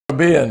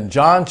Be in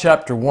John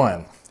chapter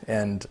 1,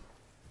 and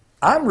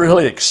I'm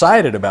really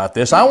excited about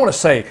this. I want to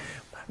say,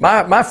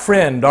 my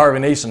friend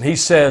Darvin Eason, he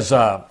says,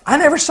 I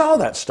never saw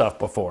that stuff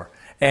before.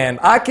 And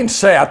I can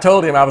say, I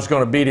told him I was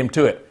going to beat him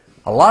to it.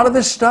 A lot of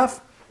this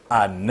stuff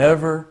I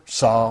never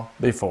saw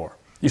before.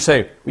 You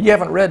say, well, you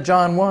haven't read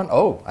John 1?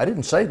 Oh, I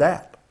didn't say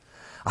that.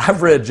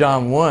 I've read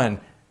John 1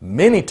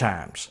 many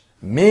times,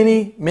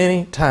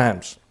 many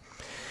times.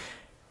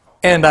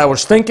 And I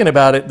was thinking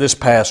about it this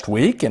past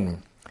week,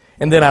 and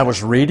then I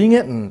was reading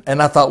it,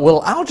 and I thought,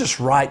 well, I'll just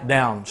write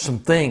down some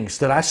things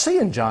that I see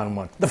in John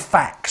 1. The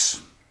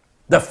facts.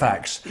 The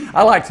facts.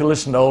 I like to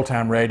listen to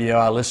old-time radio.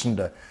 I listen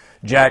to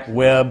Jack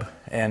Webb,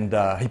 and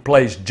he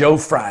plays Joe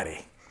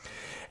Friday.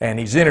 And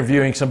he's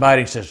interviewing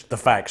somebody. He says, the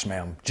facts,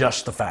 ma'am,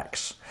 just the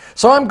facts.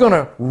 So I'm going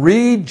to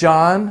read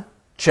John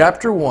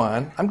chapter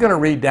 1. I'm going to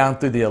read down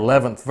through the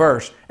 11th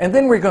verse, and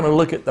then we're going to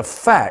look at the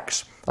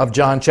facts of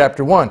John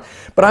chapter 1.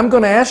 But I'm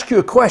going to ask you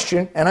a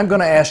question, and I'm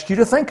going to ask you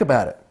to think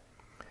about it.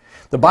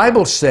 The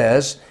Bible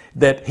says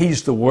that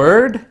He's the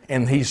Word,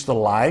 and He's the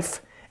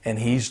life, and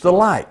He's the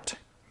light.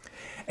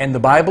 And the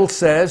Bible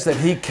says that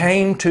He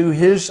came to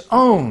His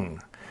own.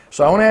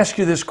 So I want to ask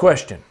you this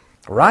question.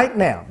 Right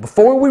now,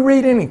 before we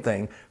read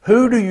anything,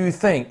 who do you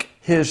think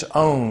His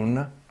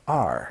own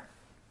are?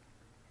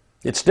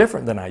 It's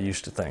different than I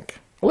used to think.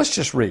 Well, let's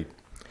just read.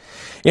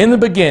 In the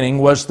beginning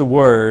was the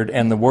Word,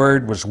 and the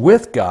Word was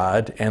with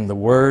God, and the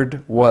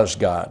Word was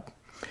God.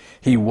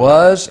 He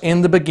was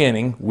in the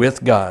beginning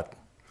with God.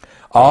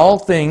 All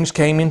things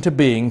came into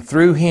being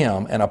through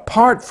Him, and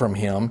apart from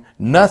Him,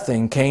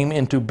 nothing came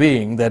into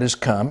being that has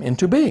come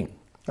into being.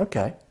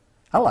 Okay,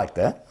 I like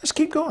that. Let's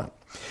keep going.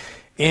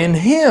 In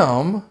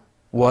Him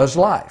was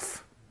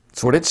life.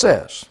 That's what it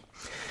says.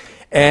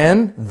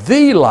 And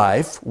the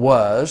life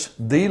was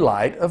the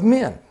light of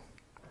men.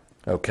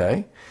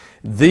 Okay.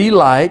 The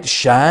light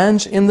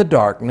shines in the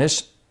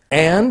darkness,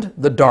 and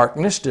the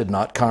darkness did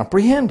not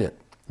comprehend it.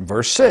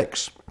 Verse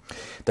 6.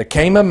 There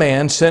came a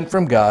man sent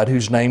from God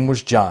whose name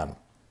was John.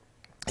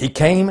 He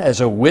came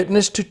as a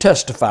witness to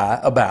testify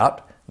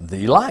about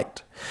the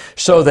light,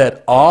 so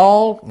that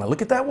all, now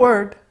look at that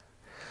word,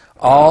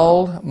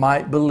 all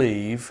might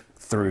believe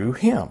through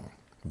him.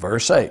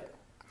 Verse 8.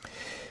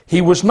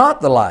 He was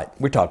not the light,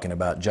 we're talking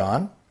about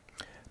John,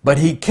 but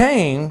he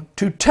came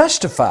to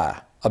testify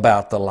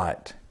about the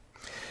light.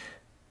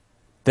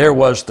 There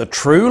was the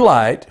true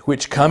light,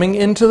 which coming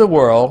into the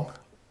world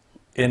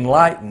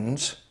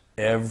enlightens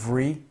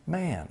every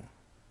man.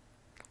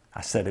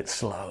 I said it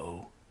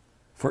slow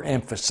for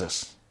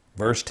emphasis.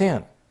 Verse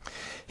 10.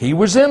 He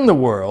was in the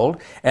world,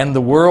 and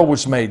the world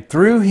was made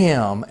through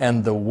him,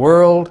 and the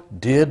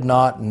world did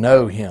not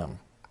know him.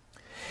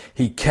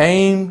 He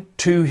came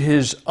to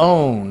his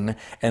own,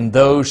 and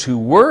those who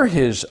were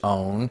his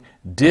own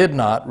did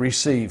not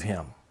receive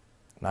him.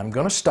 And I'm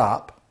going to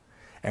stop,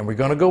 and we're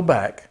going to go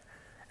back,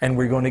 and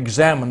we're going to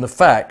examine the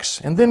facts,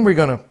 and then we're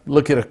going to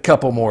look at a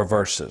couple more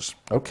verses.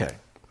 Okay.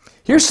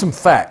 Here's some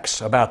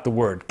facts about the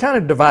Word. Kind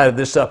of divided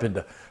this up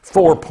into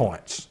 4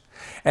 points.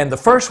 And the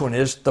first one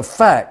is the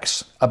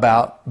facts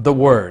about the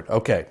Word.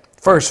 Okay,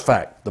 first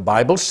fact. The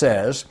Bible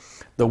says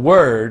the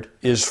Word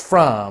is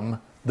from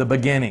the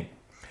beginning.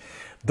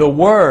 The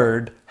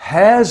Word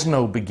has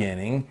no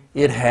beginning.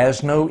 It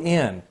has no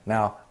end.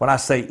 Now, when I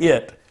say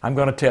it, I'm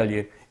going to tell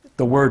you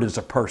the Word is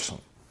a person.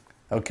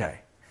 Okay.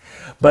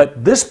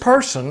 But this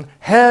person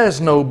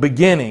has no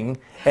beginning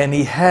and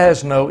He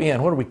has no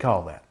end. What do we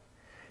call that?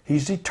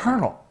 He's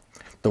eternal.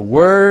 The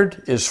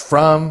Word is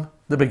from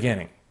the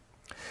beginning.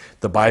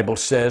 The Bible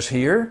says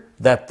here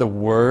that the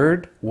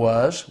Word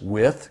was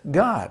with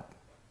God.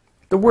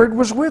 The Word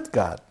was with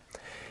God.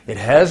 It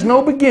has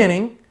no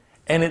beginning,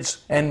 and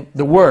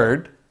the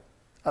Word,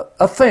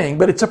 a thing,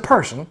 but it's a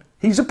person.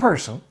 He's a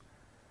person.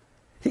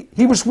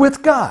 He was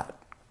with God.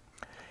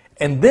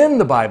 And then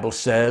the Bible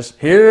says,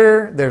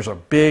 here there's a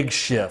big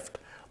shift.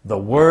 The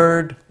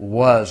Word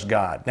was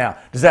God. Now,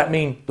 does that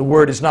mean the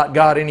Word is not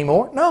God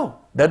anymore? No,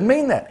 doesn't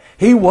mean that.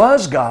 He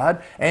was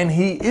God, and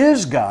He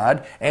is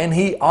God, and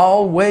He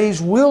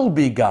always will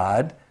be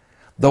God.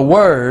 The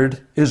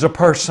Word is a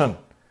person.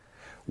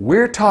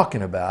 We're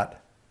talking about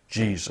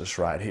Jesus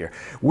right here.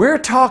 We're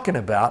talking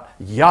about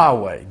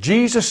Yahweh.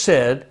 Jesus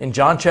said in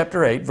John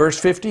chapter 8, verse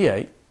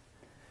 58,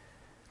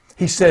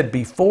 He said,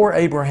 before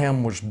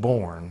Abraham was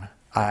born,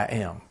 I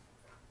am.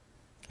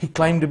 He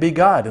claimed to be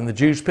God, and the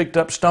Jews picked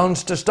up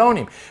stones to stone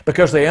Him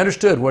because they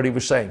understood what He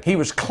was saying. He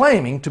was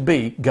claiming to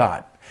be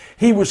God.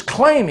 He was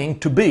claiming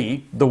to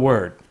be the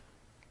Word.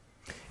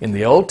 In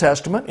the Old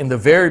Testament, in the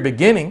very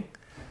beginning,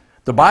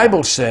 the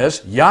Bible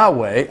says,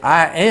 Yahweh,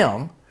 I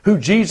am, who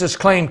Jesus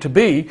claimed to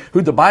be,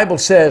 who the Bible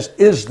says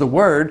is the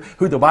Word,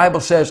 who the Bible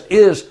says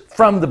is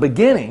from the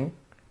beginning.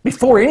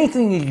 Before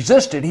anything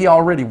existed, He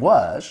already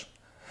was.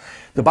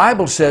 The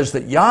Bible says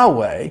that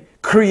Yahweh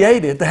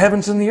created the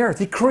heavens and the earth.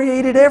 He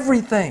created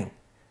everything.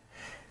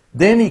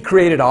 Then He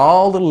created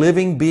all the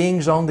living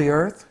beings on the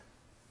earth.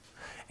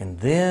 And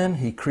then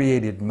He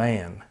created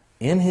man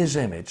in His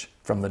image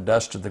from the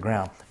dust of the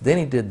ground. Then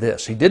He did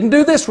this. He didn't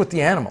do this with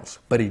the animals,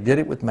 but He did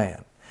it with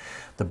man.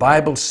 The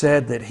Bible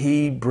said that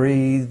He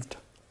breathed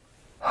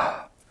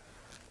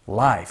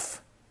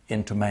life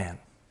into man.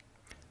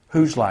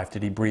 Whose life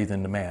did He breathe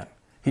into man?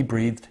 He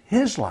breathed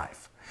His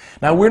life.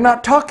 Now, we're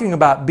not talking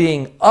about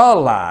being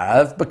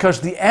alive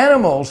because the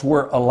animals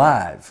were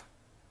alive.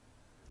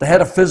 They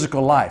had a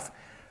physical life.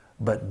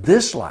 But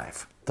this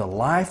life, the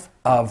life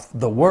of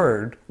the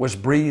Word, was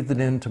breathed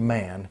into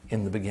man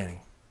in the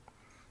beginning.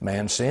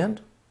 Man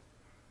sinned.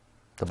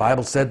 The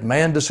Bible said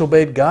man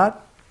disobeyed God.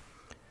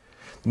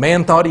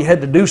 Man thought he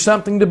had to do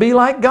something to be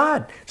like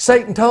God.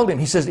 Satan told him,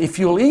 he says, if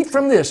you'll eat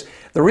from this,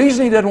 the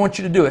reason he doesn't want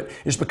you to do it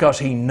is because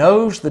he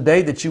knows the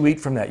day that you eat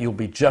from that, you'll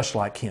be just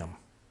like him.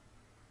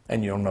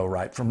 And you'll know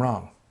right from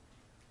wrong.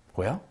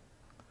 Well,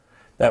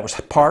 that was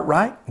part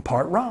right and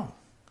part wrong.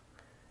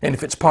 And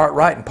if it's part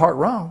right and part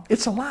wrong,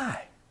 it's a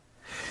lie.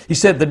 He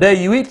said, the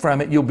day you eat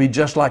from it, you'll be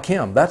just like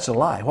him. That's a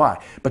lie.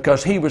 Why?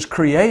 Because he was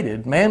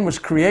created, man was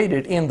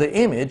created in the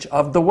image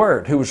of the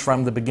Word, who was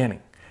from the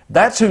beginning.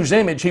 That's whose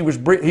image he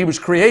was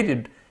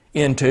created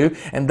into,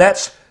 and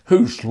that's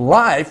whose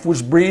life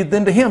was breathed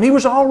into him. He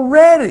was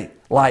already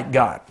like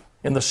God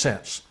in the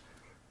sense.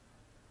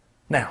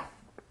 Now,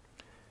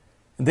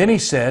 then he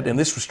said, and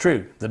this was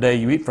true, the day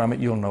you eat from it,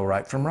 you'll know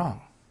right from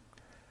wrong.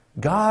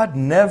 God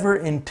never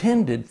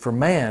intended for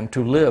man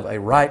to live a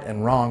right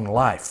and wrong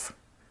life,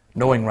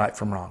 knowing right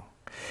from wrong.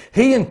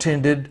 He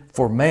intended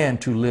for man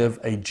to live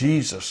a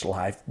Jesus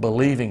life,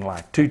 believing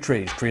life. Two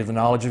trees, tree of the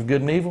knowledge of good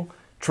and evil,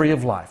 tree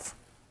of life.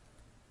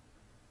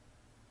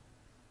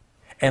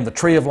 And the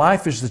tree of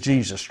life is the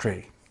Jesus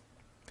tree.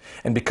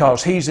 And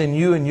because He's in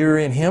you and you're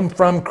in Him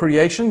from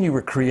creation, you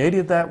were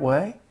created that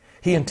way,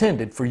 He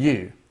intended for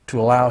you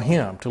to allow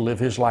Him to live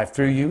His life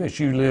through you as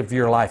you live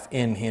your life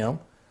in Him.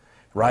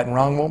 Right and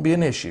wrong won't be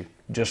an issue.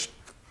 Just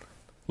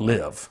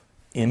live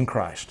in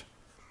Christ.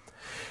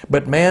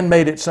 But man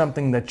made it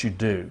something that you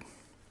do.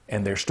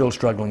 And they're still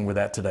struggling with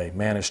that today.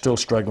 Man is still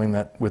struggling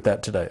with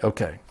that today.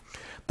 Okay.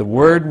 The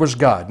Word was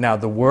God. Now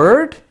the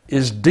Word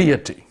is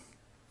deity.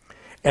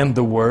 And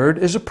the Word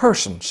is a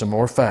person. Some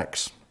more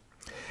facts.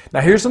 Now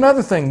here's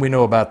another thing we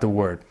know about the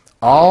Word.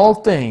 All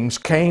things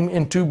came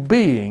into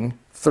being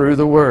through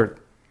the Word.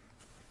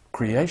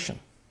 Creation.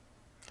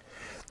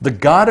 The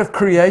God of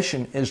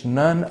creation is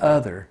none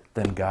other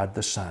than God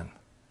the Son.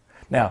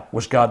 Now,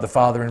 was God the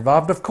Father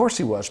involved? Of course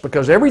He was,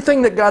 because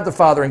everything that God the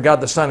Father and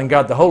God the Son and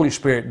God the Holy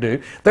Spirit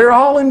do, they're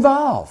all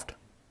involved.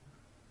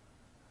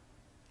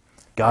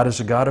 God is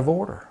a God of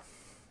order.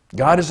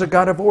 God is a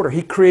God of order.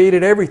 He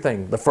created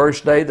everything. The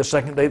first day, the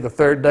second day, the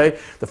third day,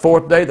 the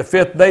fourth day, the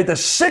fifth day, the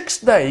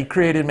sixth day He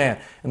created man.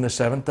 And the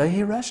seventh day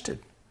He rested.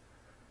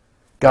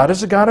 God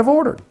is a God of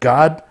order.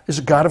 God is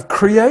a God of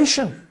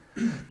creation.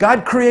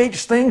 God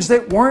creates things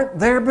that weren't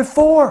there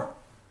before.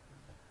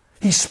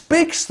 He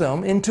speaks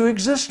them into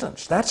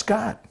existence. That's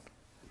God.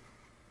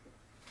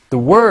 The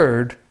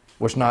Word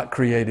was not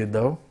created,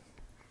 though.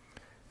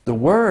 The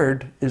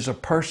Word is a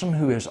person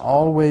who has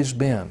always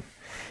been.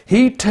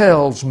 He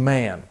tells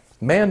man.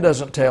 Man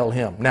doesn't tell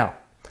Him. Now,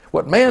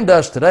 what man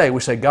does today, we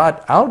say,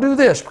 God, I'll do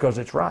this because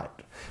it's right.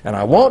 And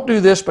I won't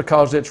do this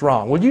because it's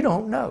wrong. Well, you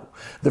don't know.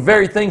 The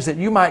very things that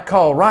you might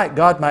call right,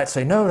 God might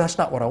say, no, that's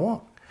not what I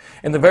want.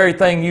 And the very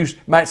thing you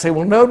might say,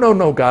 well,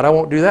 no, God, I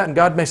won't do that. And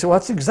God may say, well,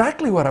 that's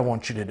exactly what I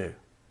want you to do.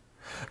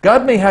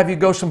 God may have you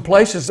go some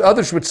places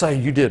others would say,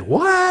 you did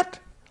what?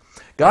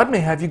 God may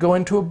have you go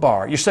into a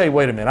bar. You say,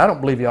 wait a minute, I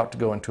don't believe you ought to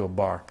go into a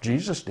bar.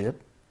 Jesus did.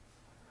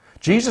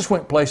 Jesus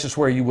went places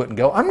where you wouldn't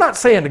go. I'm not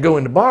saying to go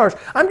into bars.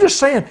 I'm just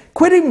saying,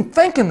 quit even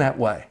thinking that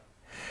way.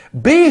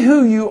 Be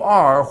who you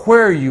are,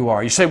 where you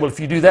are. You say, well, if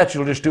you do that,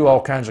 you'll just do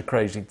all kinds of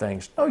crazy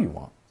things. No, you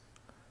won't.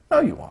 No,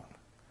 you won't.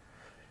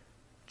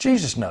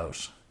 Jesus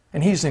knows,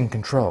 and He's in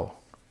control.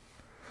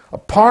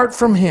 Apart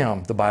from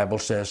Him, the Bible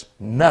says,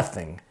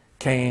 nothing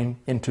came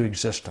into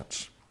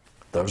existence.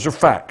 Those are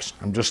facts.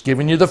 I'm just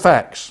giving you the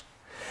facts.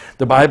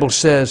 The Bible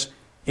says,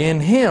 in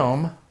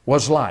Him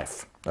was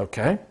life.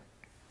 Okay?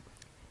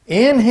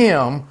 In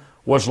Him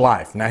was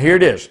life. Now here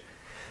it is.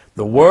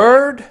 The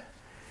Word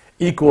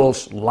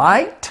equals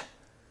light,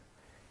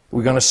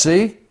 we're going to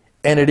see,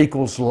 and it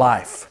equals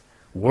life.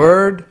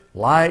 Word,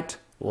 light,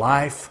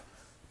 life,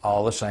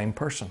 all the same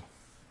person.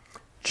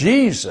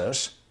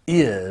 Jesus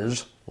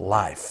is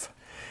life.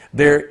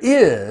 There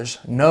is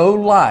no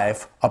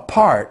life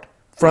apart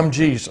from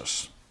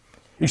Jesus.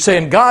 You're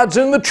saying God's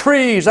in the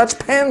trees, that's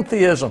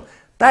pantheism.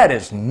 That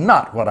is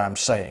not what I'm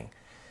saying.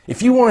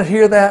 If you want to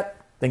hear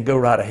that, then go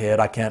right ahead.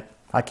 I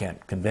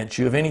can't convince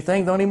you of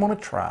anything. Don't even want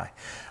to try.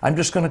 I'm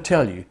just going to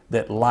tell you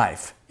that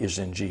life is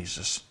in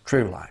Jesus.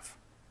 True life.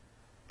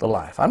 The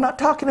life. I'm not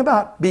talking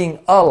about being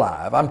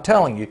alive. I'm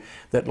telling you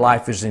that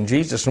life is in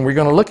Jesus, and we're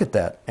going to look at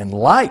that. And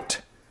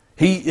light.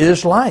 He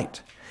is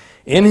light.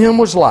 In Him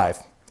was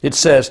life. It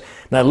says,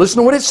 now listen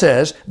to what it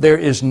says, there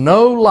is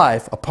no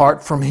life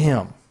apart from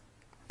Him.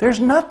 There's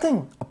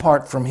nothing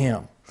apart from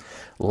Him.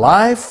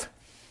 Life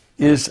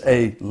is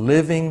a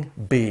living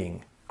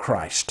being,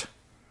 Christ.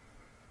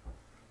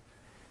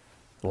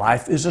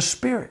 Life is a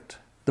spirit.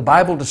 The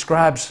Bible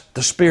describes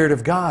the Spirit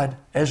of God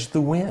as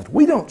the wind.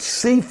 We don't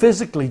see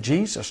physically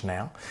Jesus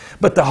now,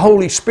 but the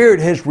Holy Spirit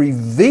has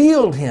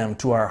revealed Him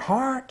to our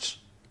hearts.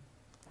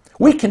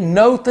 We can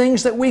know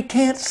things that we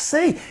can't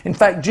see. In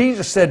fact,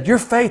 Jesus said, your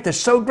faith is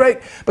so great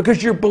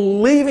because you're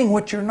believing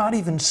what you're not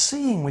even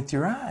seeing with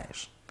your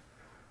eyes.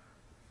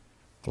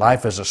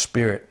 Life as a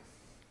spirit.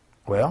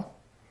 Well,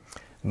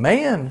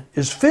 man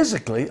is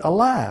physically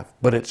alive,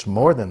 but it's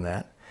more than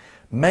that.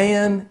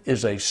 Man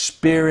is a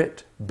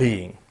spirit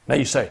being. Now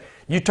you say,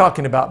 you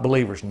talking about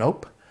believers?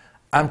 Nope.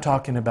 I'm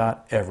talking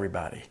about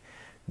everybody.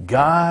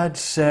 God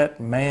set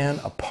man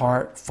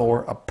apart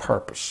for a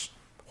purpose.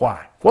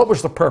 Why? What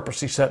was the purpose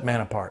He set man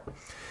apart?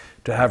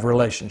 To have a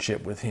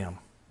relationship with Him.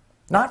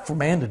 Not for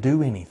man to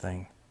do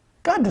anything.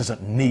 God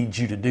doesn't need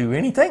you to do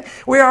anything.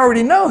 We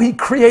already know He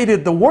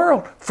created the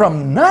world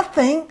from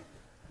nothing.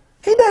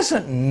 He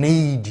doesn't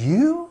need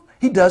you.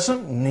 He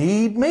doesn't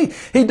need me.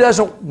 He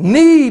doesn't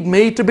need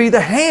me to be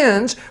the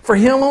hands for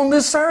Him on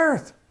this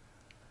earth.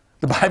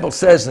 The Bible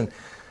says in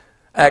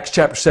Acts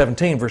chapter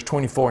 17, verse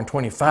 24 and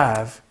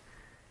 25,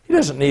 He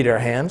doesn't need our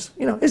hands,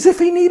 as if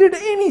He needed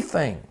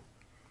anything.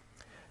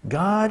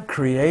 God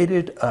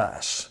created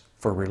us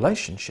for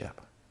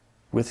relationship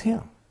with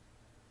Him.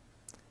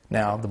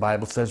 Now, the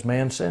Bible says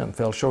man sinned,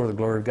 fell short of the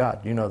glory of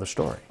God. You know the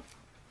story.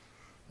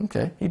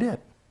 Okay, He did.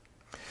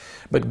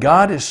 But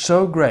God is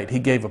so great, He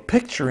gave a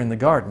picture in the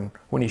garden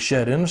when He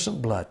shed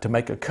innocent blood to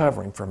make a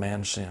covering for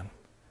man's sin.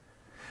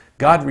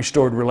 God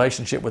restored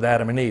relationship with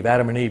Adam and Eve.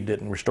 Adam and Eve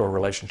didn't restore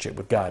relationship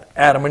with God.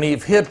 Adam and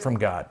Eve hid from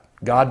God.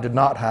 God did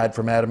not hide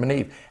from Adam and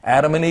Eve.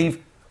 Adam and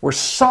Eve were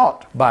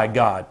sought by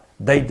God.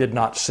 They did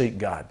not seek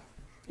God.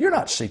 You're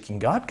not seeking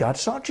God. God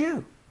sought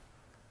you.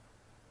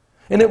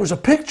 And it was a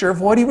picture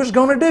of what He was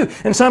going to do.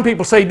 And some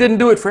people say He didn't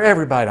do it for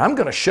everybody. I'm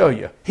going to show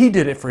you. He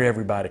did it for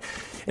everybody.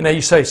 And now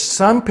you say,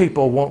 some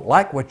people won't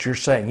like what you're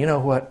saying. You know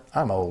what?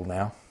 I'm old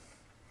now.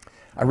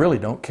 I really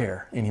don't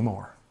care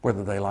anymore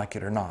whether they like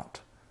it or not.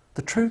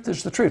 The truth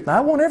is the truth. Now,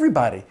 I want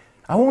everybody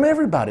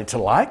to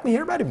like me.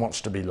 Everybody wants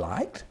to be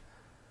liked.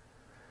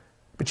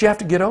 But you have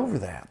to get over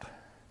that.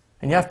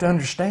 And you have to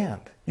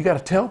understand. You got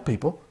to tell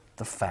people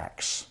the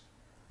facts.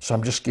 So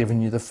I'm just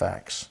giving you the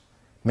facts.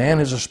 Man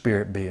is a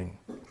spirit being.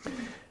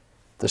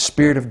 The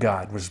Spirit of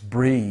God was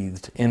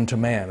breathed into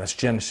man. That's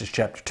Genesis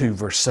chapter 2,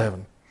 verse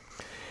 7.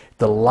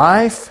 The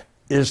life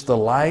is the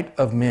light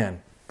of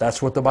men. That's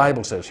what the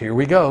Bible says. Here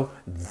we go.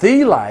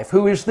 The life.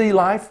 Who is the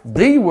life?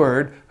 The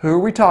Word. Who are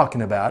we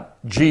talking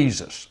about?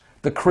 Jesus,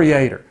 the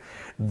Creator.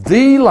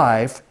 The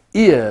life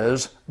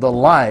is the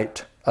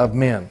light of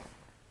men.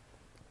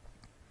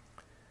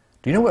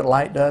 Do you know what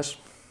light does?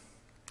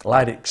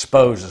 Light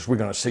exposes. We're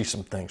going to see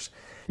some things.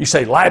 You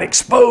say, light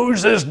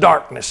exposes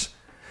darkness.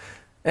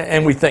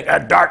 And we think,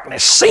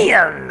 darkness,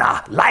 sin.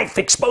 Life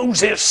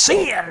exposes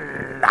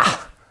sin.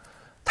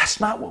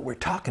 That's not what we're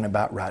talking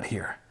about right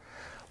here.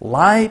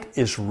 Light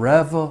is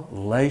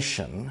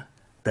revelation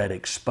that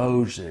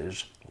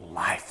exposes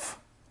life.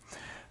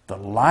 The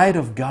light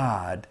of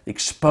God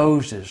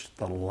exposes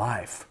the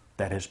life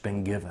that has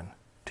been given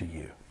to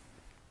you.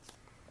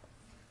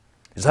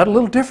 Is that a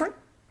little different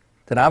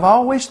than I've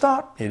always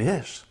thought? It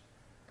is.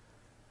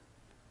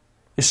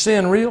 Is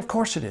sin real? Of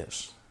course it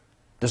is.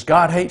 Does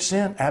God hate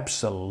sin?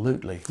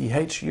 Absolutely. He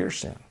hates your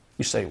sin.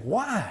 You say,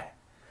 why?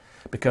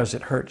 Because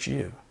it hurts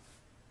you.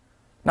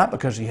 Not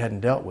because He hadn't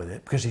dealt with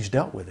it, because He's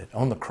dealt with it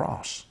on the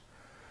cross.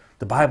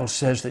 The Bible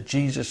says that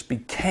Jesus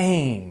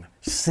became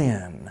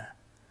sin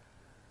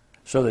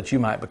so that you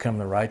might become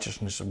the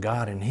righteousness of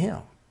God in Him.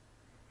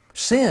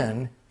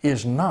 Sin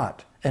is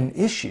not an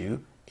issue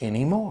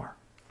anymore.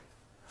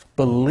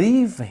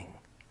 Believing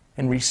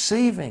and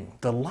receiving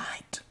the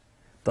light,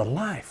 the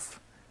life,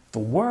 the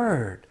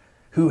Word,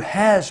 who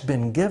has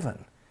been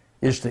given,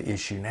 is the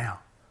issue now.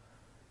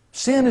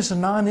 Sin is a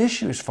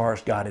non-issue as far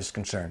as God is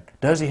concerned.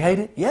 Does He hate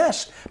it?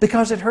 Yes,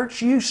 because it hurts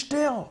you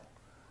still.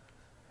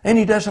 And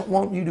He doesn't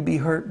want you to be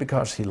hurt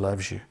because He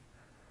loves you.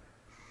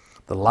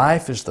 The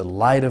life is the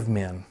light of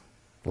men.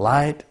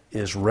 Light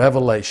is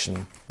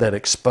revelation that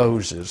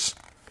exposes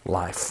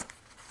life.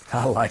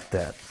 I like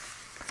that.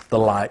 The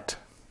light.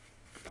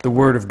 The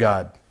Word of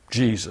God,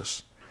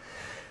 Jesus.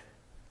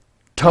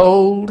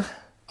 Told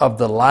of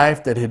the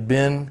life that had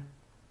been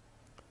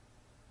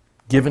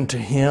given to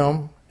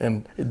Him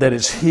and that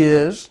is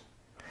His.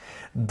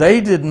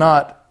 They did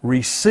not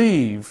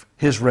receive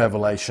His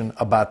revelation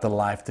about the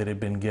life that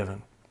had been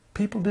given.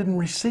 People didn't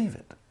receive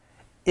it.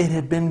 It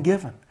had been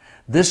given.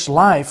 This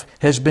life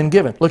has been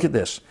given. Look at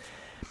this.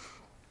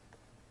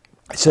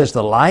 It says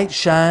the light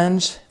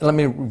shines.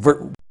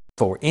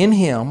 For in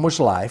Him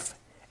was life,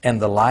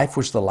 and the life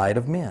was the light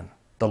of men.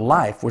 The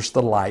life was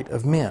the light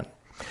of men.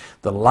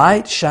 The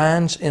light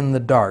shines in the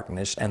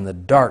darkness, and the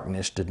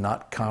darkness did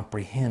not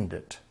comprehend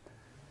it.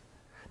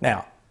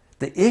 Now,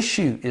 the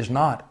issue is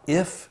not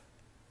if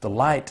the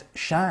light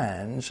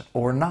shines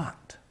or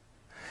not.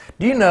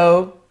 Do you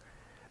know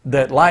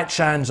that light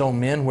shines on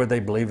men whether they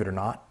believe it or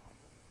not?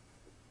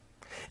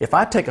 If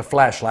I take a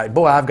flashlight,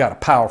 boy, I've got a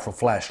powerful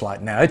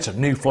flashlight now. It's a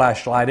new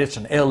flashlight. It's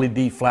an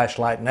LED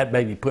flashlight, and that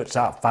baby puts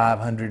out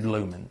 500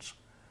 lumens.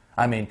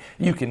 I mean,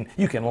 you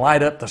can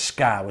light up the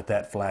sky with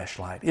that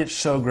flashlight. It's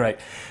so great.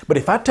 But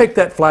if I take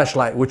that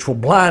flashlight, which will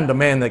blind a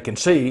man that can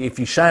see, if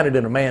you shine it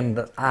in a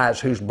man's eyes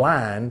who's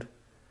blind,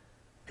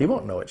 he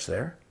won't know it's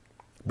there,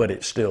 but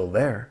it's still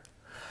there.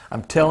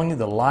 I'm telling you,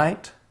 the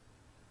light,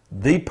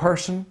 the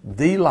person,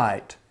 the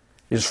light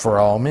is for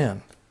all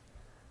men.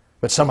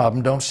 But some of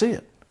them don't see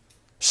it.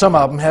 Some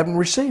of them haven't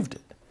received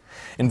it.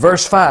 In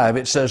verse 5,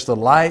 it says, the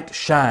light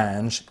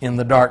shines in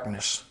the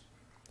darkness.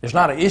 There's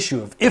not an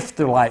issue of if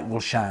the light will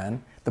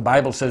shine. The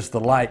Bible says the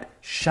light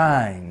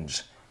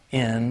shines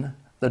in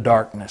the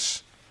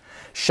darkness.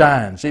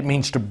 Shines. It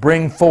means to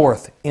bring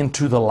forth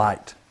into the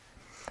light.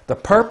 The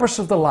purpose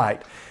of the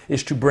light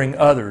is to bring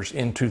others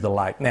into the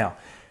light. Now,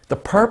 the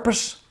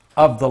purpose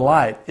of the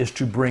light is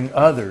to bring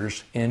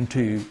others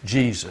into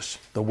Jesus.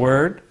 The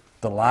Word,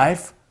 the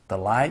life, the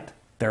light,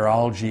 they're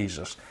all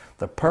Jesus.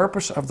 The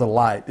purpose of the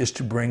light is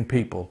to bring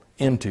people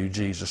into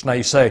Jesus. Now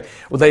you say,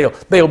 well,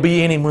 they'll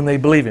be in Him when they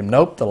believe Him.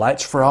 Nope, the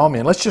light's for all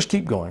men. Let's just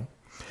keep going.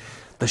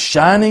 The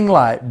shining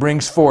light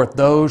brings forth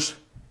those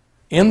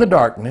in the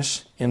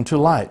darkness into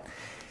light.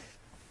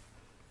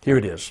 Here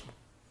it is.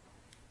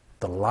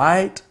 The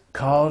light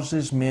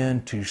causes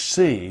men to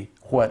see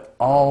what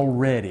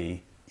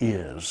already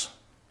is.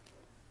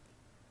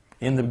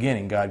 In the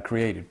beginning, God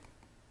created.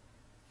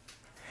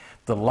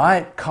 The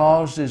light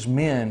causes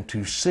men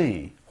to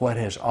see what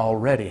has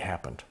already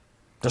happened.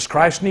 Does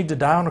Christ need to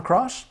die on a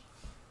cross?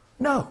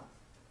 No.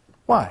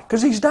 Why?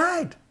 Because He's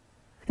died.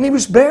 And He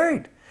was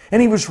buried. And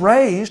He was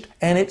raised.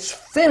 And it's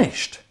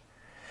finished.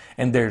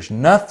 And there's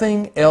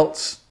nothing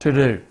else to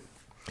do.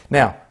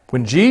 Now,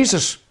 when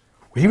Jesus,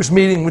 He was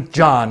meeting with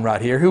John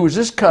right here, who was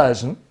his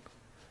cousin,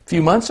 a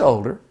few months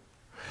older.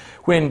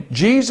 When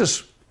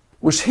Jesus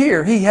was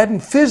here, He hadn't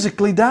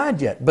physically died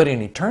yet. But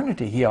in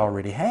eternity, He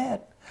already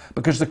had.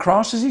 Because the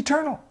cross is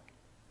eternal.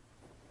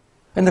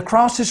 And the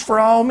cross is for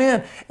all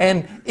men.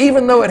 And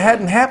even though it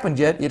hadn't happened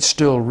yet, it's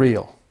still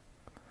real.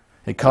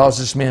 It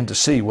causes men to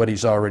see what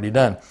He's already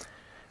done.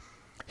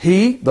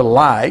 He, the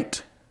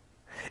light,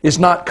 is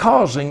not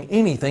causing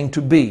anything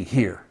to be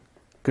here,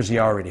 because He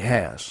already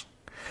has.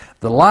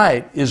 The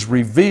light is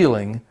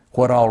revealing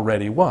what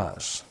already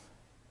was.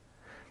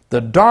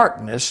 The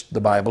darkness,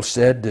 the Bible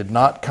said, did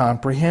not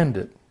comprehend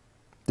it.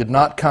 Did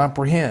not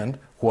comprehend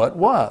what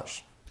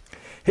was.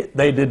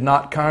 They did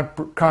not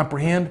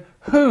comprehend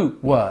who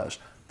was.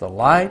 The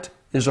light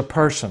is a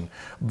person.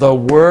 The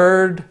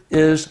Word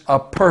is a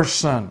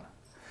person.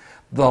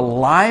 The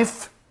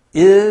life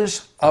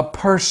is a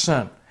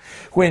person.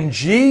 When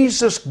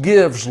Jesus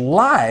gives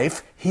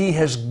life, He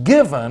has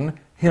given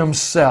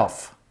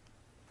Himself.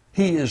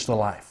 He is the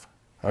life.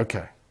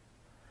 Okay.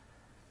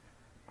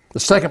 The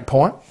second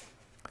point,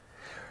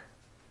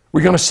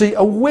 we're going to see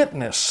a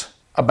witness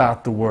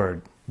about the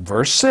Word.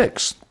 Verse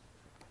 6.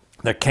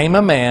 There came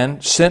a man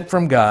sent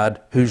from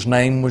God whose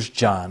name was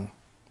John.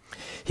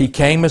 He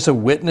came as a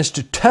witness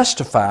to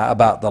testify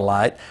about the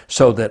light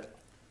so that,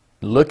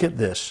 look at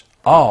this,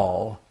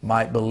 all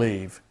might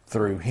believe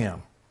through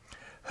him.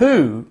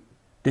 Who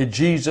did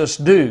Jesus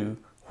do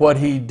what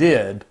He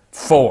did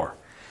for?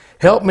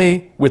 Help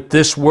me with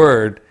this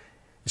word.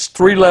 It's a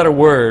three-letter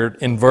word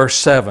in verse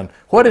 7.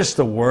 What is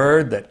the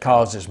word that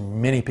causes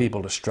many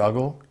people to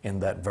struggle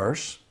in that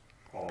verse?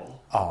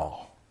 All.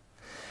 All.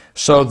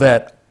 So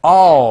that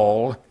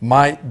all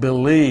might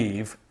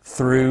believe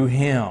through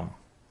Him.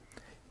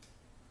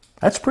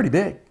 That's pretty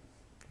big.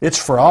 It's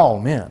for all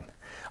men.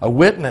 A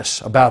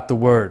witness about the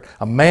Word.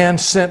 A man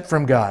sent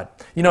from God.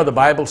 You know, the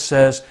Bible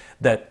says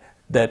that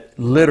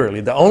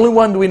literally, the only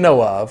one that we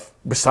know of,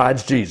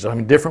 besides Jesus, I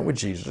mean different with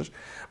Jesus,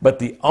 but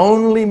the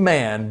only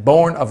man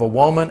born of a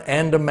woman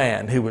and a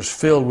man who was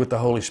filled with the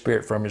Holy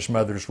Spirit from his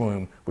mother's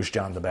womb was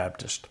John the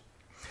Baptist.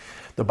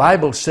 The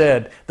Bible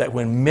said that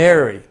when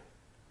Mary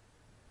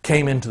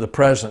came into the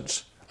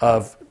presence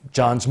of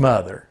John's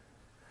mother,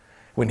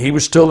 when he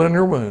was still in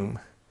her womb,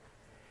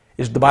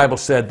 the Bible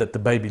said that the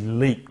baby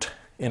leaped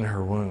in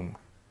her womb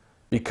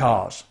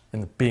because,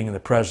 being in the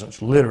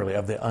presence, literally,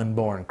 of the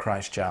unborn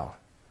Christ child.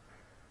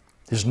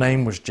 His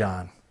name was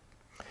John.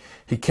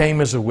 He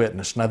came as a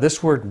witness. Now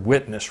this word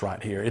witness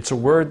right here, it's a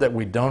word that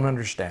we don't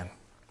understand.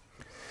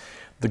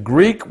 The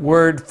Greek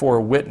word for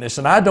witness,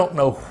 and I don't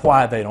know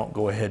why they don't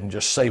go ahead and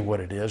just say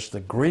what it is. The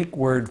Greek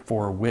word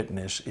for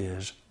witness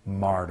is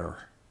martyr.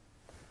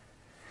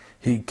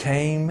 He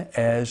came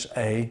as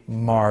a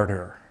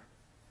martyr.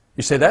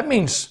 You say, that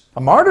means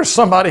a martyr is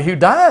somebody who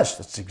dies.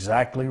 That's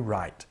exactly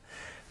right.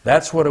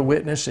 That's what a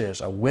witness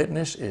is. A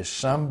witness is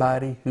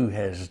somebody who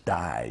has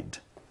died.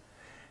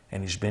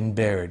 And he's been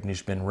buried and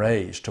he's been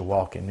raised to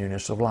walk in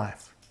newness of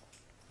life.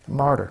 A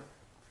martyr.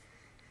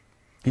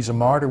 He's a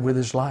martyr with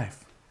his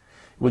life.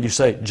 Will you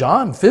say,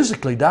 John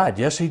physically died?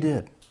 Yes, he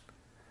did.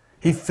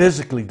 He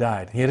physically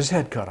died. He had his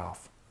head cut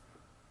off.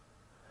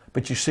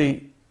 But you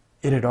see,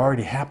 It had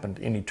already happened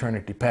in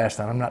eternity past.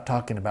 And I'm not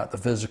talking about the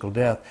physical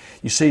death.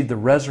 You see, the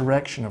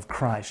resurrection of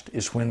Christ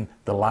is when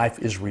the life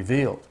is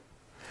revealed.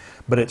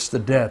 But it's the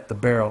death, the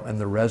burial, and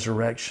the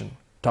resurrection.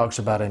 Talks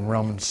about in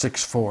Romans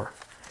 6:4.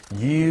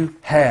 You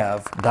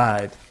have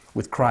died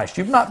with Christ.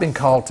 You've not been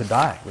called to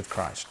die with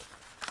Christ.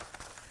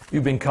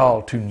 You've been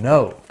called to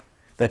know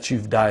that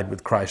you've died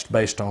with Christ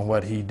based on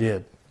what He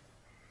did.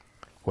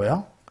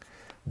 Well,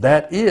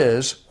 that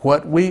is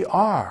what we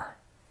are.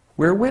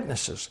 We're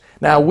witnesses.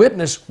 Now, a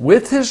witness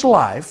with his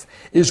life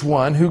is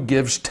one who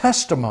gives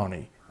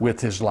testimony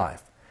with his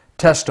life.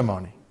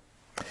 Testimony.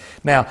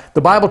 Now,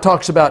 the Bible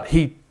talks about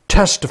He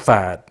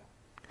testified.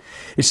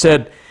 He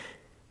said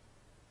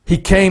He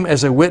came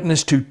as a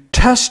witness to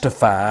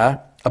testify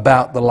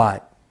about the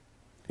light.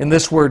 In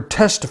this word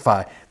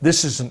testify,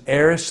 this is an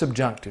aorist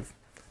subjunctive.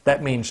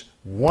 That means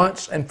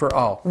once and for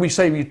all. We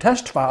say you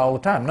testify all the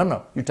time.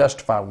 No, you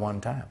testify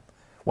one time.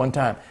 One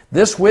time.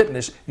 This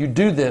witness, you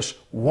do this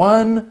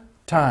one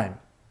time.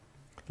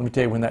 Let me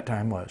tell you when that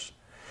time was.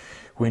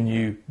 When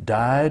you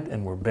died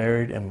and were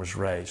buried and was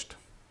raised.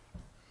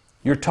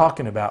 You're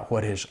talking about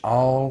what has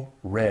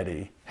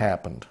already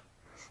happened.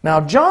 Now,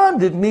 John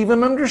didn't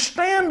even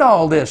understand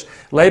all this.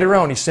 Later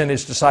on, he sent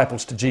his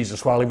disciples to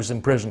Jesus while he was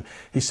in prison.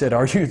 He said,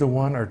 "Are you the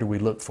one, or do we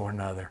look for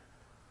another?"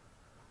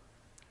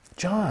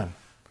 John,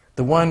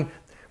 the one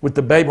with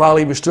the baby while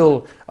he was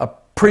still a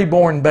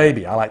preborn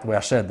baby. I like the way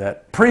I said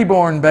that.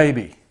 Preborn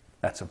baby.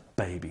 That's a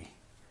baby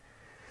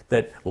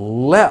that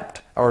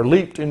leapt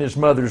in his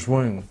mother's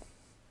womb.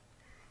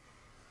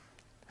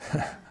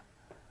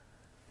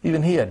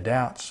 Even he had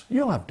doubts.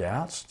 You'll have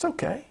doubts. It's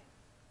okay.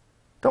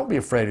 Don't be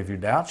afraid of your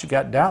doubts. You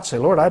got doubts, say,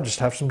 "Lord, I just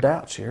have some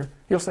doubts here."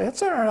 He'll say,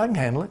 "It's all right, I can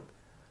handle it."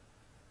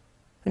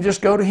 And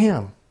just go to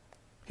Him.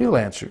 He'll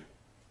answer.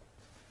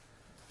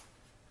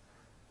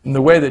 In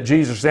the way that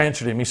Jesus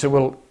answered him, He said,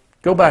 "Well,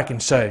 go back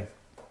and say,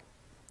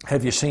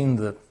 have you seen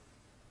the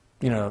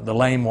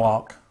lame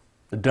walk,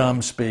 the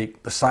dumb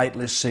speak, the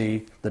sightless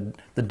see,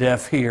 the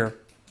deaf hear?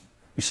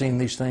 You seen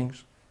these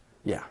things?"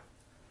 "Yeah.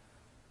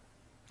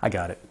 I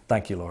got it.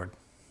 Thank you, Lord.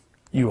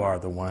 You are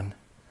the one."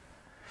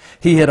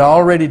 He had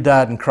already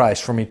died in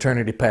Christ from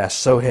eternity past.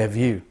 So have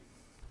you.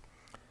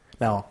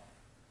 Now,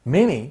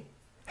 many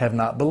have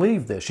not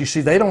believed this. You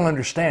see, they don't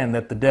understand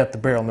that the death, the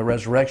burial, and the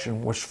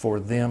resurrection was for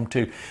them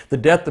too. The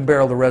death, the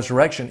burial, the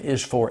resurrection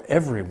is for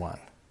everyone.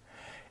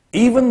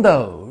 Even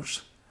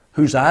those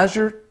whose eyes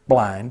are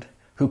blind,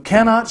 who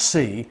cannot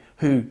see,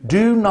 who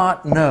do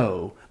not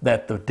know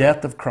that the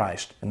death of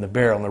Christ and the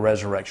burial and the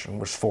resurrection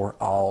was for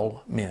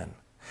all men.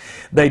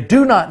 They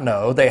do not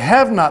know, they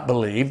have not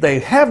believed, they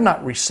have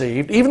not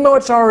received, even though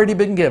it's already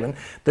been given,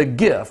 the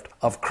gift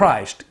of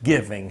Christ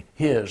giving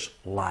His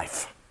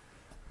life.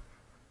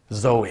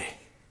 Zoe.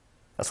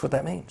 That's what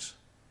that means.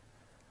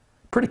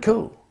 Pretty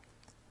cool.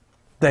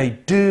 They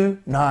do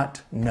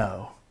not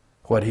know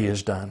what He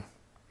has done.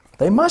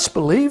 They must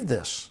believe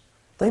this.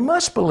 They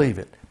must believe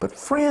it. But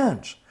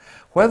friends,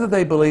 whether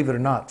they believe it or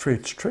not,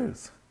 truth's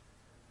truth.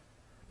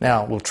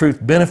 Now, will truth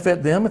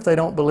benefit them if they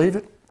don't believe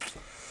it?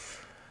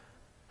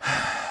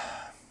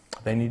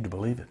 They need to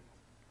believe it.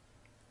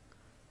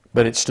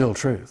 But it's still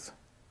truth.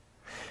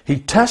 He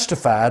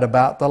testified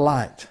about the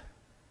light.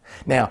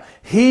 Now,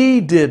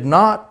 He did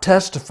not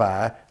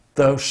testify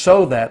though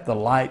so that the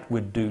light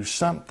would do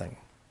something.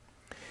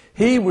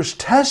 He was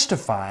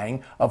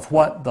testifying of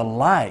what the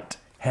light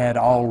had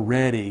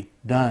already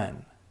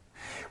done.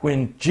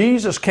 When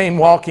Jesus came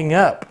walking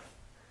up,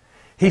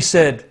 He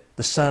said,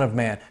 "The Son of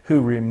Man,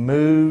 who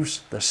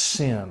removes the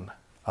sin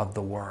of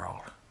the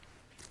world."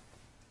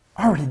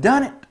 Already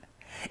done it.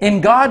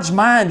 In God's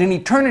mind, in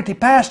eternity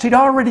past, He'd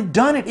already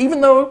done it, even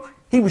though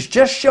He was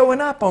just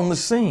showing up on the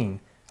scene.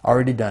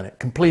 Already done it.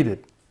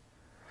 Completed.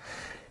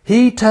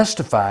 He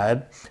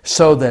testified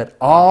so that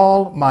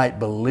all might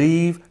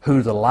believe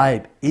who the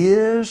light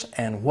is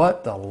and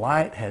what the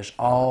light has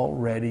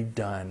already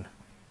done.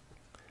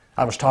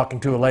 I was talking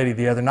to a lady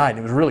the other night, and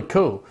it was really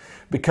cool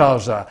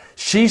because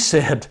she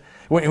said,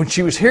 when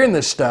she was hearing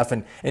this stuff,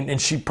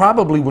 and she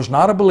probably was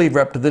not a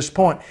believer up to this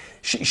point,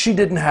 she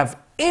didn't have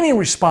any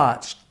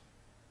response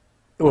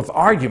with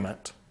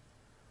argument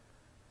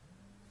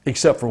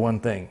except for one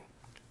thing.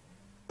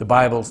 The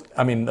Bible's,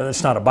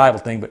 it's not a Bible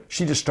thing, but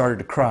she just started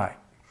to cry.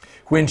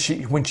 When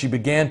she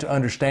began to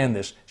understand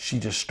this, she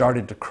just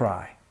started to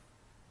cry.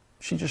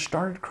 She just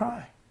started to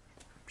cry.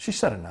 She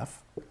said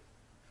enough.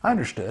 I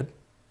understood.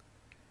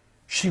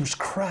 She was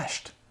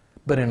crushed,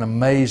 but in an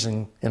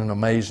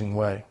amazing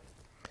way.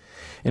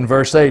 In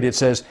verse 8 it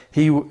says,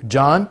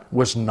 John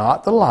was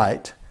not the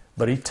light,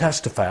 but he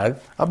testified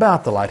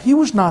about the light. He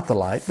was not the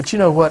light, but you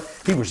know what?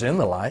 He was in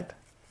the light.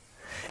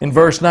 In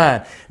verse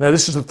 9, now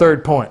this is the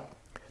third point.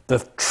 The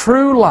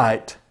true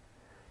light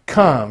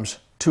comes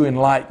to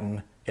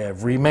enlighten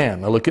every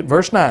man. Now look at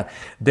verse 9.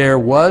 There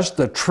was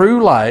the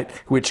true light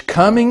which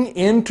coming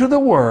into the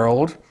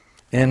world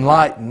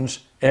enlightens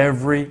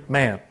every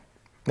man.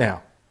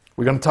 Now,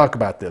 we're going to talk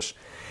about this.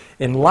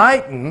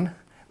 Enlighten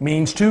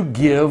means to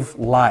give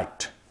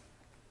light,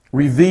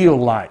 reveal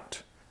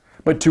light.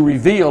 but to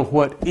reveal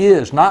what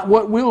is, not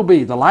what will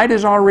be. The light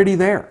is already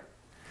there.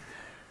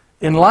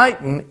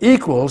 Enlighten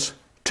equals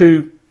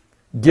to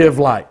give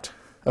light.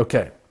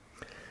 Okay.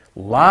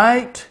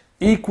 Light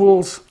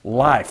equals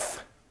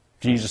life.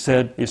 Jesus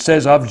said, it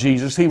says of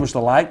Jesus, He was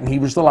the light and He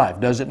was the life.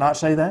 Does it not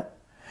say that?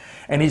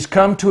 And He's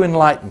come to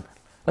enlighten.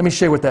 Let me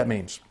show you what that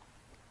means.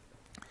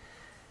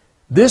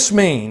 This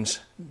means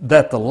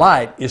that the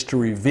light is to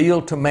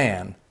reveal to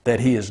man that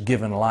He has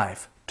given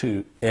life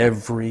to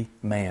every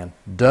man.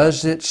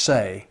 Does it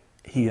say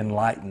He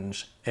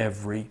enlightens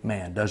every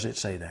man? Does it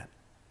say that?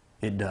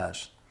 It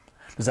does.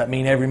 Does that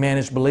mean every man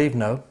is believed?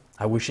 No.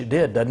 I wish it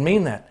did. Doesn't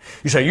mean that.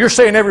 You say, you're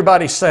saying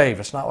everybody's saved.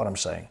 That's not what I'm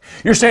saying.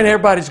 You're saying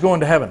everybody's going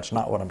to heaven. It's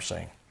not what I'm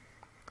saying.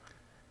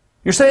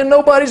 You're saying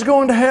nobody's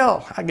going to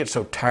hell. I get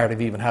so tired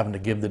of even having to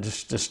give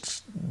this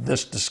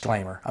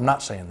disclaimer. I'm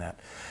not saying that.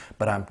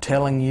 But I'm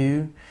telling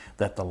you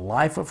that the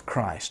life of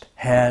Christ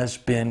has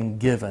been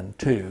given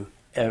to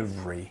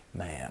every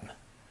man.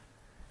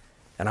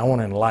 And I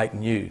want to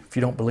enlighten you. If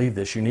you don't believe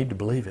this, you need to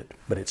believe it.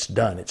 But it's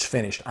done. It's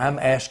finished. I'm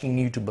asking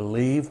you to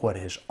believe what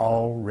has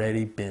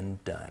already been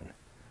done.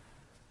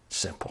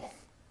 Simple.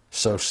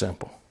 So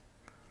simple.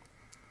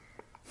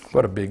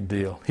 What a big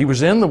deal. He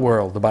was in the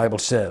world, the Bible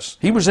says.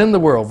 He was in the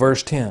world,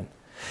 verse 10.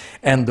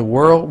 And the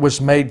world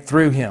was made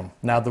through Him.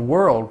 Now the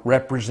world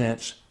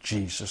represents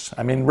Jesus.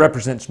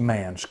 Represents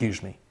man,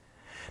 excuse me.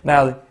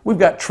 Now, we've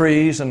got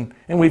trees and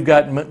we've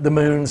got the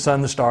moon, the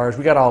sun, the stars.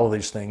 We've got all of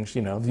these things,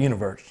 you know, the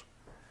universe.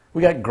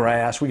 We got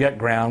grass, we got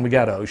ground, we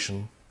got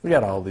ocean. We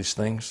got all these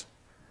things.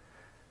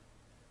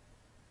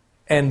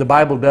 And the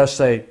Bible does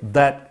say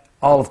that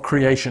all of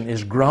creation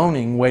is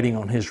groaning, waiting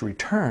on His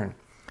return.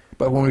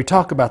 But when we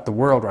talk about the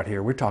world right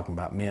here, we're talking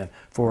about men.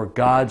 For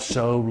God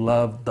so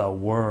loved the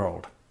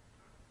world,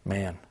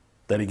 man,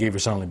 that He gave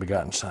His only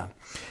begotten Son.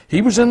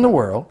 He was in the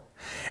world,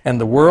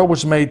 and the world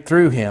was made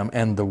through Him,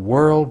 and the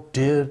world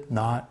did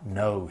not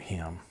know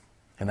Him.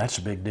 And that's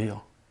a big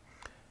deal.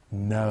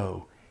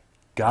 No.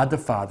 God the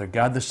Father,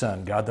 God the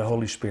Son, God the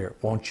Holy Spirit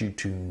wants you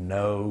to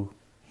know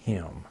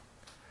Him.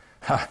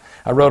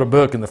 I wrote a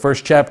book in the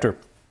first chapter,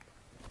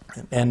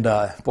 and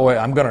boy,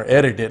 I'm going to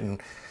edit it,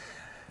 and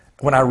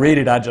when I read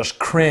it, I just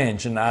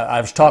cringe. And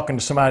I was talking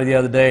to somebody the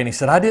other day, and he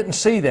said, I didn't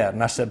see that.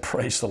 And I said,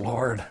 praise the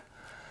Lord.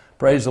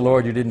 Praise the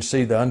Lord, you didn't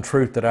see the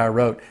untruth that I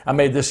wrote. I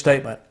made this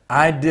statement,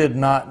 I did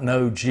not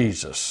know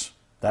Jesus.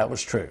 That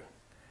was true.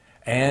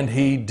 And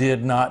He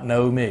did not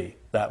know me.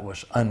 That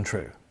was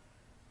untrue.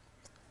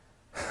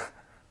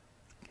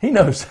 He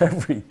knows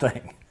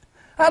everything.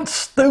 How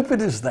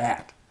stupid is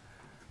that?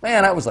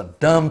 Man, that was a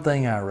dumb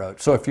thing I wrote.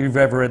 So if you've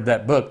ever read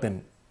that book,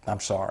 then I'm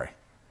sorry.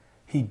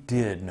 He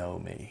did know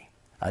me.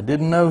 I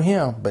didn't know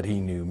Him, but He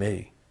knew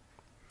me.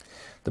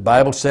 The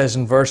Bible says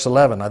in verse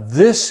 11, now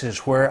this is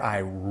where I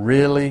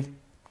really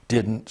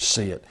didn't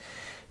see it.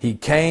 He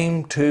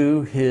came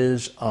to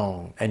His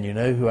own. And you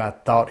know who I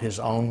thought His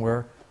own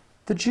were?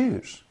 The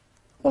Jews.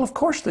 Well, of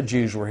course the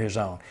Jews were His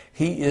own.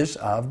 He is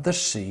of the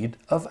seed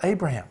of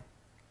Abraham.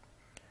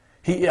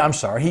 He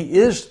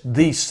is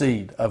the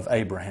seed of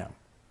Abraham.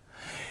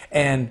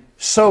 And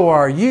so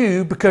are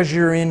you because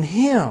you're in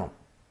Him.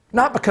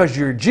 Not because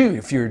you're a Jew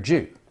if you're a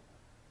Jew.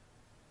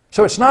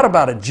 So it's not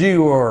about a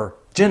Jew or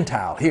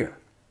Gentile here.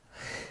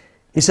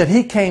 He said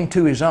He came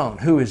to His own.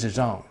 Who is His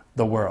own?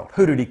 The world.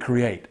 Who did He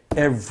create?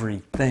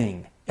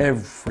 Everything.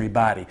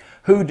 Everybody.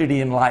 Who did He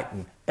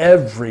enlighten?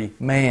 Every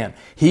man.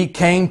 He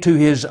came to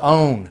His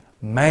own,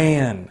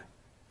 man.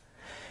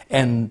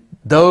 And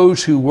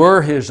those who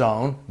were His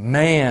own,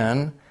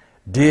 man,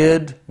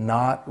 did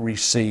not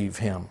receive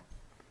Him.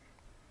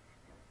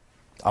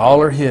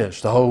 All are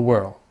His, the whole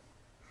world.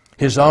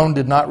 His own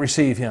did not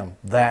receive Him.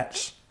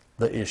 That's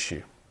the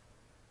issue.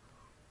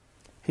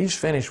 He's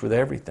finished with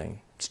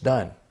everything. It's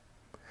done.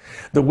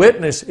 The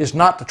witness is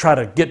not to try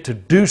to get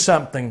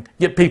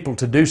people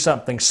to do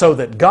something so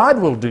that God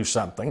will do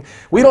something.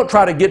 We don't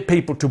try to get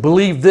people to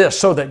believe this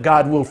so that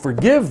God will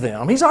forgive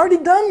them. He's already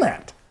done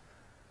that.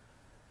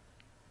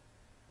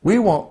 We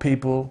want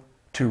people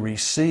to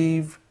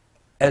receive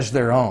as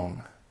their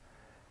own,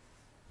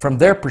 from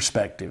their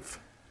perspective,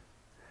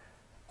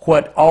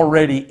 what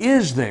already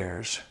is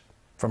theirs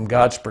from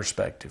God's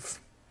perspective.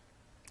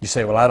 You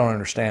say, well, I don't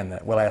understand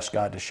that. Well, ask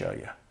God to show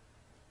you,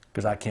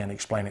 because I can't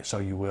explain it, so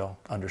you will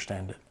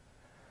understand it.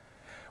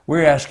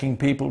 We're asking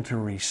people to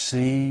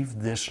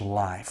receive this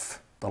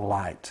life, the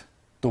light,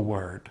 the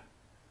Word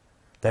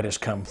that has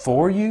come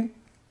for you,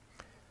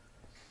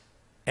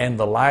 and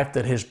the life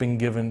that has been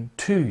given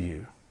to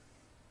you,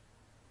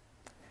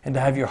 and to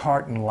have your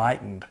heart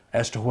enlightened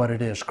as to what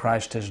it is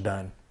Christ has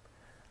done.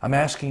 I'm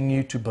asking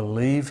you to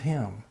believe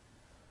Him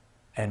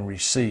and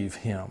receive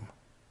Him.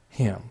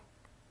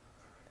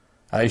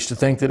 I used to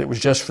think that it was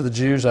just for the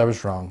Jews. I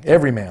was wrong.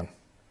 Every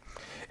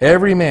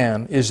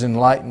man is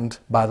enlightened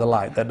by the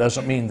light. That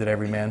doesn't mean that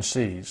every man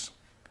sees.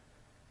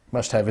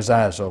 Must have his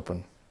eyes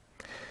open.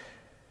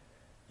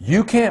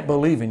 You can't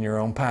believe in your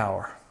own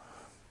power.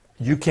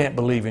 You can't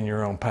believe in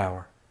your own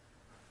power.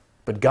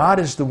 But God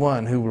is the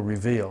one who will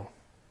reveal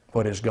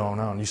what is going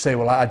on. You say,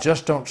 well, I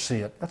just don't see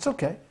it. That's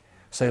okay.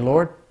 Say,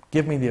 Lord,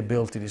 give me the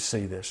ability to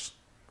see this.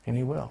 And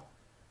He will.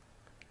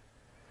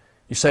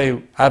 You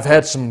say, I've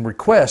had some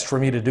requests for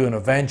me to do an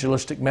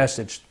evangelistic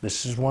message.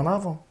 This is one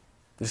of them.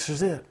 This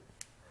is it.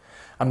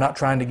 I'm not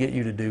trying to get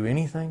you to do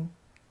anything.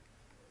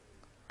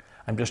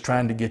 I'm just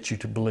trying to get you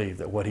to believe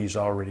that what He's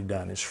already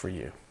done is for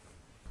you.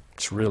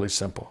 It's really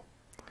simple.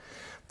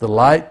 The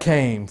light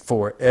came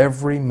for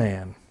every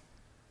man.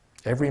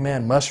 Every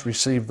man must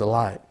receive the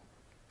light.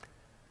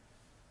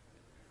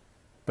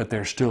 But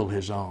they're still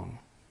His own,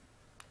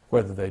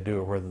 whether they do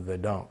or whether they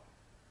don't.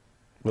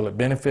 Will it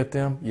benefit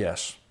them?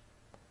 Yes.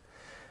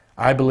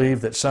 I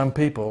believe that some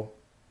people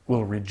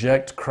will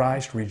reject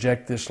Christ,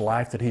 reject this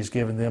life that He's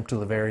given them to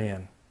the very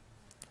end.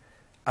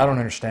 I don't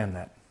understand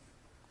that.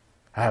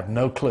 I have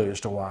no clue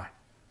as to why.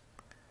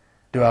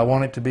 Do I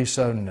want it to be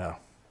so? No.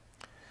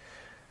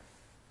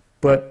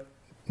 But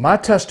my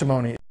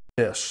testimony is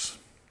this.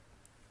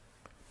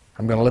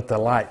 I'm going to let the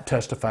light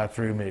testify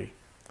through me.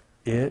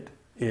 It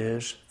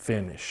is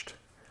finished.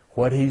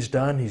 What He's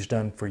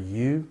done for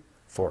you,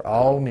 for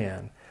all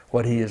men.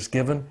 What He has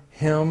given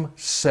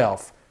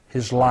Himself,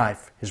 His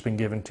life, has been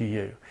given to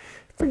you.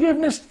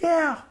 Forgiveness,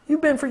 yeah, you've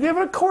been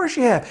forgiven. Of course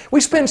you have.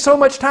 We spend so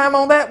much time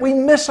on that, we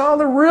miss all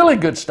the really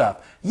good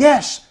stuff.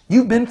 Yes,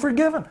 you've been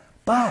forgiven,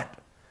 but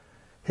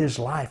His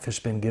life has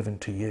been given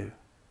to you.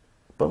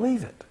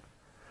 Believe it.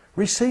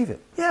 Receive it.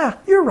 Yeah,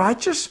 you're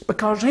righteous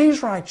because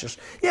He's righteous.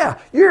 Yeah,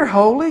 you're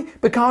holy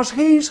because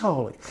He's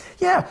holy.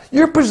 Yeah,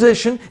 your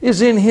position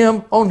is in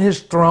Him on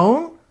His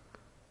throne.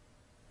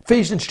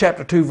 Ephesians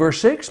chapter 2,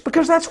 verse 6,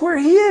 because that's where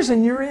He is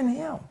and you're in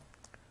Him.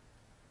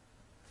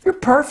 You're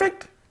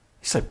perfect.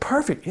 You say,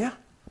 perfect? Yeah,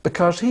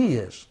 because He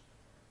is.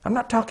 I'm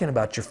not talking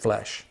about your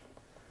flesh.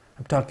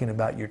 I'm talking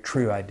about your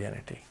true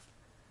identity.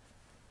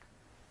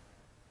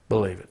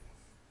 Believe it.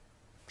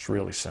 It's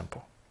really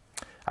simple.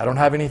 I don't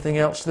have anything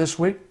else this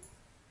week.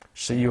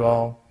 See you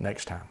all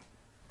next time.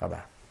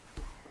 Bye-bye.